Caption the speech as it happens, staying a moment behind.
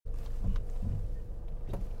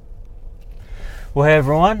Well, hey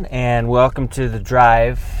everyone, and welcome to The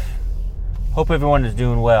Drive. Hope everyone is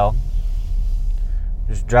doing well.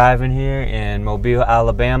 Just driving here in Mobile,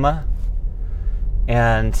 Alabama,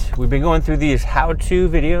 and we've been going through these how-to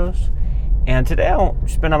videos, and today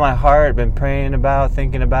I've been on my heart, been praying about,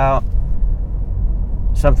 thinking about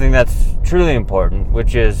something that's truly important,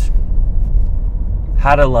 which is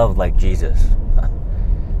how to love like Jesus.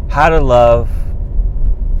 How to love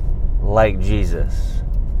like Jesus.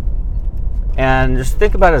 And just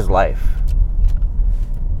think about his life.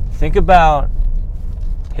 Think about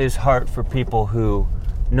his heart for people who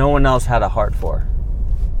no one else had a heart for.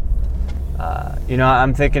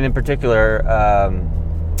 I'm thinking in particular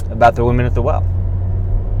about the woman at the well,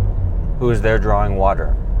 who was there drawing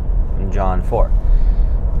water in John 4.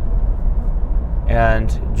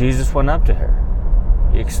 And Jesus went up to her.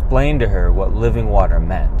 He explained to her what living water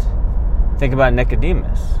meant. Think about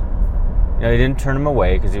Nicodemus. He didn't turn him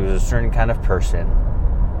away because he was a certain kind of person,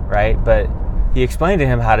 right? But he explained to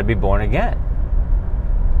him how to be born again.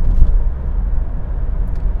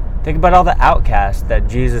 Think about all the outcasts that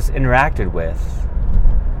Jesus interacted with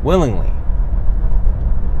willingly.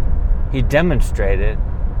 He demonstrated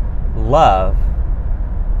love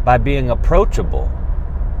by being approachable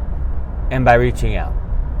and by reaching out.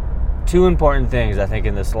 Two important things, I think,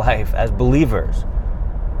 in this life as believers.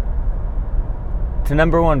 To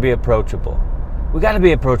number one, be approachable. We got to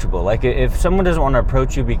be approachable. Like if someone doesn't want to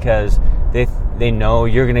approach you because they know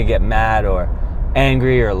you're going to get mad or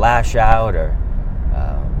angry or lash out or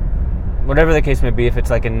whatever the case may be, if it's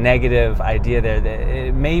like a negative idea there,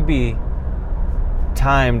 it may be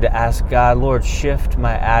time to ask God, Lord, shift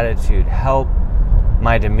my attitude, help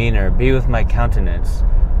my demeanor, be with my countenance,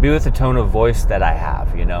 be with the tone of voice that I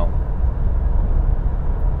have,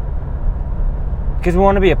 Because we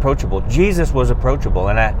want to be approachable. Jesus was approachable,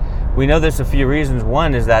 and we know there's a few reasons.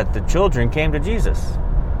 One is that the children came to Jesus.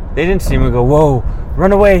 They didn't see him and go, "Whoa,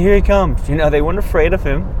 run away! Here he comes!" They weren't afraid of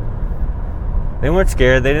him. They weren't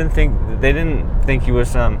scared. They didn't think he was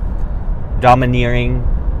some domineering,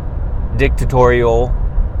 dictatorial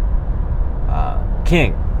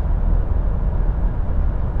king.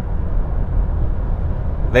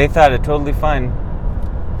 They thought it totally fine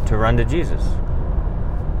to run to Jesus.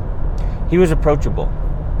 He was approachable.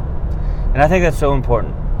 And I think that's so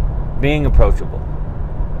important. Being approachable.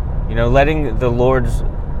 Letting the Lord's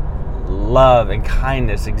love and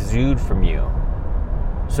kindness exude from you.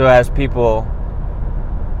 So as people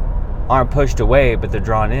aren't pushed away, but they're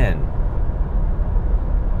drawn in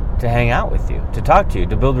to hang out with you, to talk to you,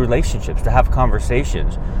 to build relationships, to have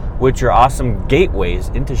conversations, which are awesome gateways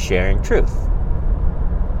into sharing truth.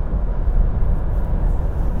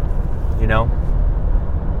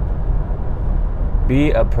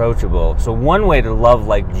 Be approachable. So one way to love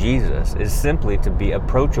like Jesus is simply to be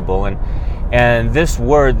approachable. And this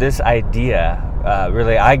word, this idea,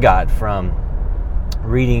 really I got from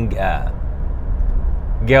reading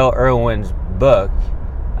Gail Irwin's book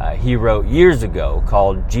he wrote years ago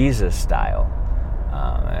called Jesus Style.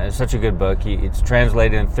 It's such a good book. It's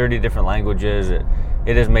translated in 30 different languages. It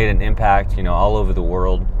has made an impact, all over the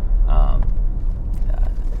world.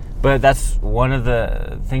 But that's one of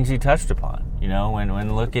the things he touched upon,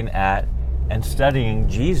 when looking at and studying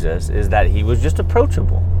Jesus, is that he was just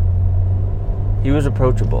approachable. He was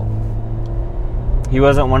approachable. He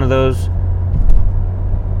wasn't one of those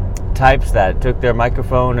types that took their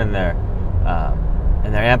microphone and their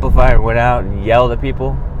amplifier and went out and yelled at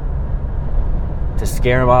people to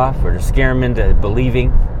scare them off or to scare them into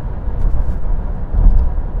believing.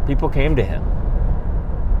 People came to him.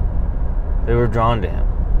 They were drawn to him.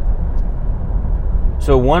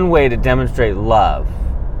 So one way to demonstrate love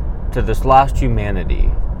to this lost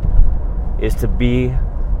humanity is to be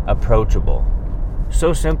approachable.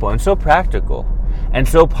 So simple and so practical and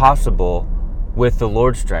so possible with the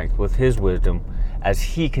Lord's strength, with his wisdom, as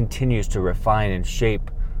he continues to refine and shape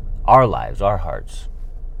our lives, our hearts.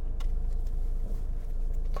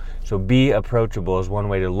 So be approachable is one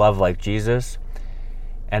way to love like Jesus.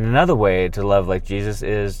 And another way to love like Jesus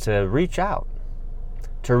is to reach out.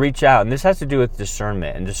 To reach out. And this has to do with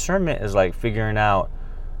discernment. And discernment is like figuring out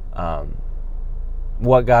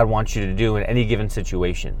what God wants you to do in any given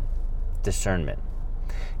situation. Discernment.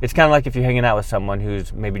 It's kind of like if you're hanging out with someone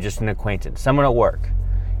who's maybe just an acquaintance, someone at work,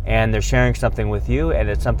 and they're sharing something with you, and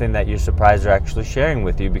it's something that you're surprised they're actually sharing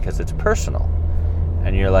with you because it's personal.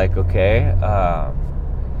 And you're like, okay.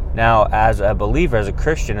 Now, as a believer, as a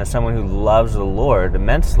Christian, as someone who loves the Lord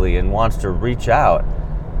immensely and wants to reach out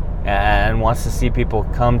and wants to see people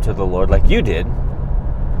come to the Lord like you did,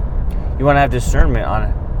 you want to have discernment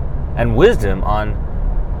on and wisdom on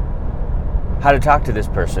how to talk to this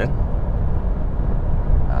person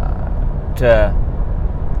to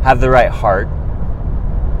have the right heart.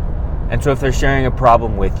 And so if they're sharing a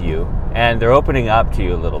problem with you and they're opening up to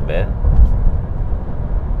you a little bit,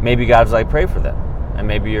 maybe God's like, pray for them. And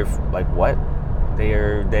maybe you're like, what?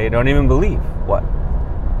 They don't even believe. What?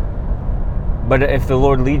 But if the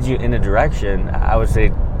Lord leads you in a direction, I would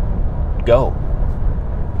say, go.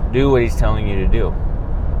 Do what He's telling you to do.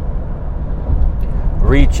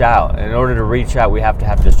 Reach out. In order to reach out, we have to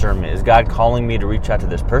have discernment. Is God calling me to reach out to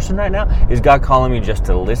this person right now? Is God calling me just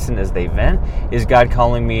to listen as they vent? Is God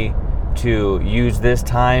calling me to use this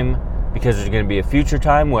time because there's going to be a future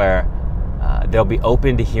time where they'll be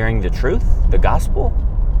open to hearing the truth, the gospel?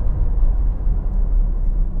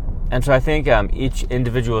 And so I think each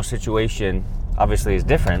individual situation obviously is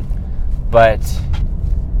different, but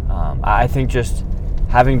I think just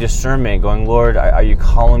having discernment, going, Lord, are you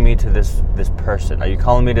calling me to this person? Are you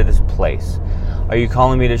calling me to this place? Are you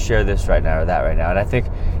calling me to share this right now or that right now? And I think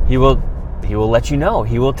He will let you know.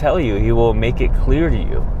 He will tell you. He will make it clear to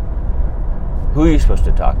you. Who are you supposed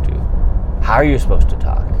to talk to? How are you supposed to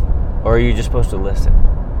talk? Or are you just supposed to listen?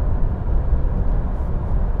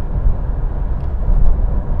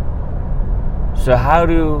 So how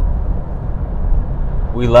do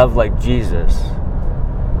we love like Jesus?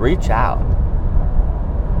 Reach out.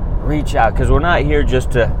 Reach out, because we're not here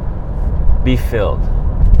just to be filled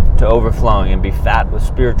to overflowing and be fat with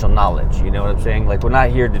spiritual knowledge. You know what I'm saying? Like, we're not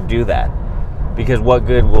here to do that, because what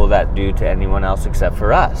good will that do to anyone else except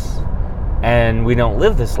for us? And we don't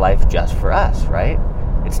live this life just for us, right?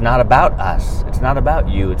 It's not about us. It's not about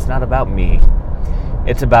you. It's not about me.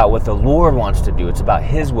 It's about what the Lord wants to do. It's about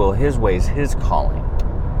His will, His ways, His calling.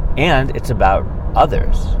 And it's about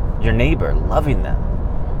others, your neighbor, loving them.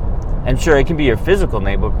 And sure, it can be your physical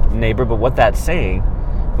neighbor, but what that's saying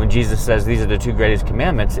when Jesus says these are the two greatest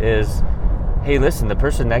commandments is, hey, listen, the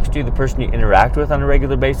person next to you, the person you interact with on a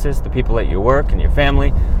regular basis, the people at your work and your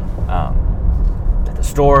family, at the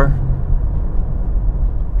store,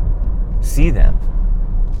 see them.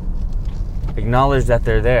 Acknowledge that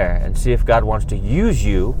they're there and see if God wants to use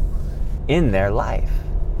you in their life.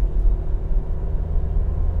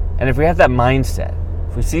 And if we have that mindset,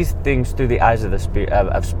 if we see things through the eyes of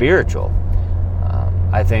of spiritual,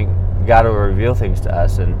 I think God will reveal things to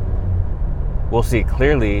us, and we'll see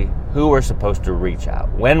clearly who we're supposed to reach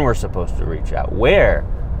out, when we're supposed to reach out, where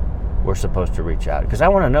we're supposed to reach out. Because I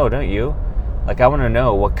want to know, don't you? Like, I want to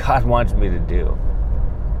know what God wants me to do.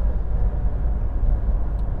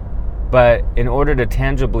 But in order to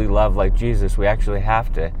tangibly love like Jesus, we actually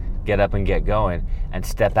have to get up and get going and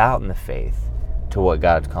step out in the faith to what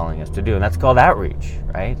God's calling us to do. And that's called outreach,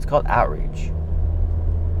 right? It's called outreach.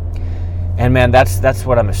 And man, that's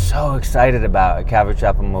what I'm so excited about at Calvary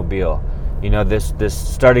Chapel Mobile. You know, this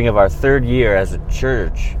starting of our third year as a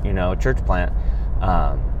church, church plant,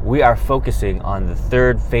 we are focusing on the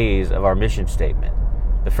third phase of our mission statement.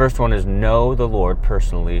 The first one is know the Lord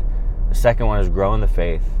personally. The second one is grow in the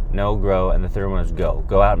faith, know, grow, and the third one is go.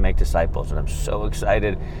 Go out and make disciples. And I'm so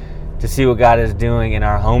excited to see what God is doing in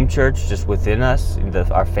our home church, just within us,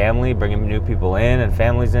 our family, bringing new people in and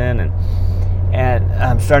families in. And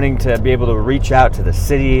I'm starting to be able to reach out to the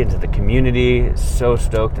city and to the community. So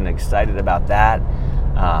stoked and excited about that.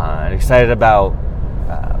 And excited about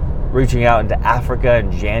reaching out into Africa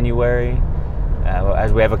in January,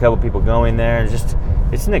 as we have a couple people going there.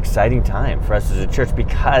 It's an exciting time for us as a church,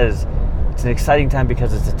 because it's an exciting time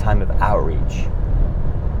because it's a time of outreach.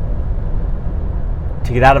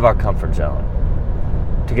 To get out of our comfort zone,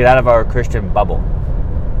 to get out of our Christian bubble,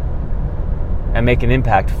 and make an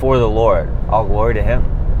impact for the Lord. All glory to Him.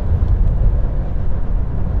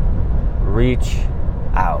 Reach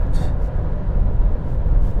out.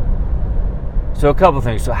 So a couple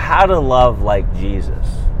things. So how to love like Jesus.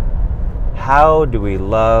 How do we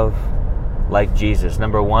love like Jesus?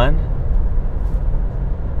 Number one,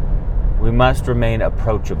 we must remain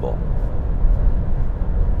approachable.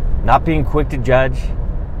 Not being quick to judge,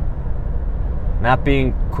 not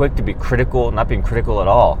being quick to be critical, not being critical at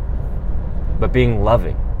all, but being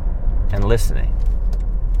loving and listening.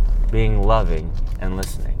 Being loving and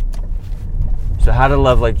listening. So how to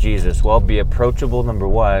love like Jesus? Well, be approachable, number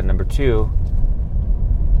one. Number two,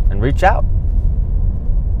 and reach out.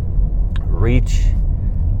 Reach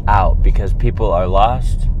out, because people are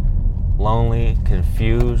lost, lonely,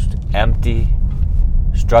 confused, empty,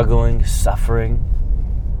 struggling, suffering.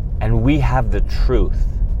 And we have the truth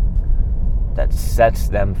that sets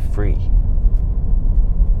them free.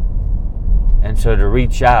 And so to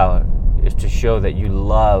reach out is to show that you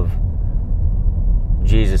love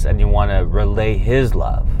Jesus and you want to relay His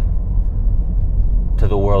love to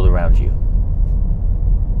the world around you.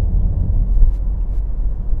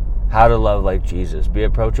 how to love like Jesus. Be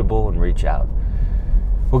approachable and reach out.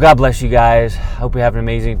 Well, God bless you guys. Hope you have an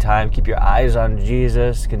amazing time. Keep your eyes on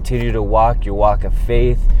Jesus. Continue to walk your walk of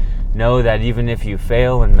faith. Know that even if you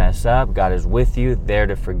fail and mess up, God is with you, there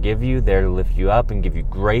to forgive you, there to lift you up and give you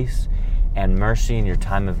grace and mercy in your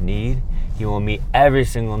time of need. He will meet every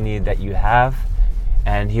single need that you have,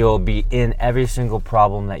 and He will be in every single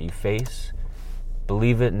problem that you face.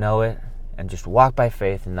 Believe it, know it, and just walk by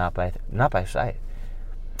faith and not by sight.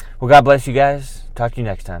 Well, God bless you guys. Talk to you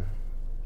next time.